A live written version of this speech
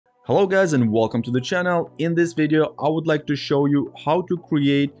Hello guys and welcome to the channel. In this video I would like to show you how to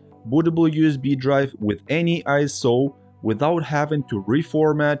create bootable USB drive with any ISO without having to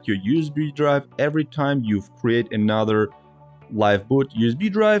reformat your USB drive every time you create another live boot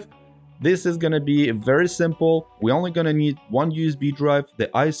USB drive. This is gonna be very simple. We're only gonna need one USB drive, the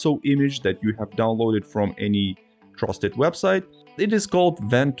ISO image that you have downloaded from any trusted website. It is called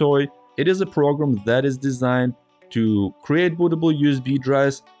Ventoy. It is a program that is designed to create bootable USB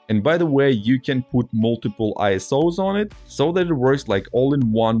drives, and by the way, you can put multiple ISOs on it so that it works like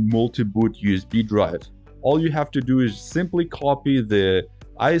all-in-one multi-boot USB drive. All you have to do is simply copy the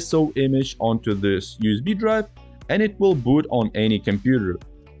ISO image onto this USB drive and it will boot on any computer.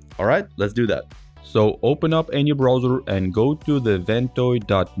 Alright, let's do that. So open up any browser and go to the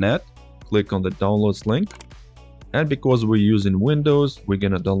ventoy.net, click on the downloads link, and because we're using Windows, we're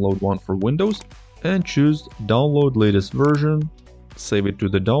gonna download one for Windows. And choose download latest version, save it to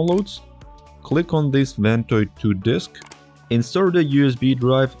the downloads, click on this Ventoy 2 disk, insert a USB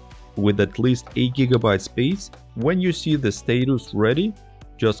drive with at least 8 GB space. When you see the status ready,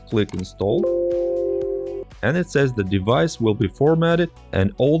 just click install, and it says the device will be formatted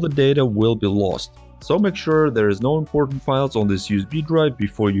and all the data will be lost. So make sure there is no important files on this USB drive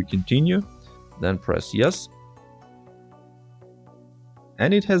before you continue, then press yes.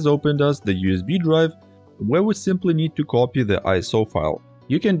 And it has opened us the USB drive where we simply need to copy the ISO file.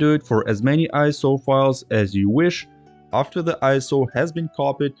 You can do it for as many ISO files as you wish. After the ISO has been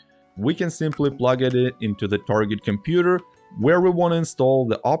copied, we can simply plug it into the target computer where we want to install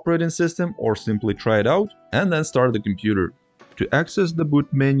the operating system or simply try it out and then start the computer. To access the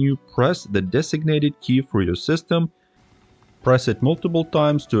boot menu, press the designated key for your system. Press it multiple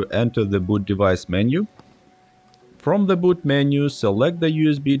times to enter the boot device menu. From the boot menu, select the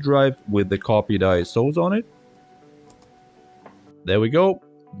USB drive with the copied ISOs on it. There we go.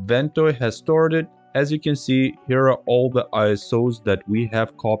 Ventoy has started. As you can see, here are all the ISOs that we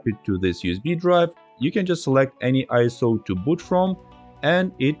have copied to this USB drive. You can just select any ISO to boot from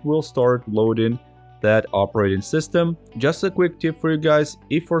and it will start loading that operating system. Just a quick tip for you guys,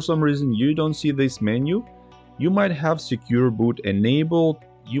 if for some reason you don't see this menu, you might have secure boot enabled.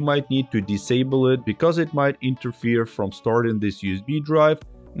 You might need to disable it because it might interfere from starting this USB drive.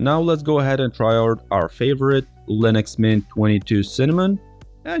 Now let's go ahead and try out our favorite Linux Mint 22 Cinnamon.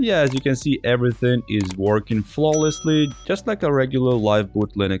 And yeah, as you can see, everything is working flawlessly, just like a regular live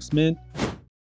boot Linux Mint.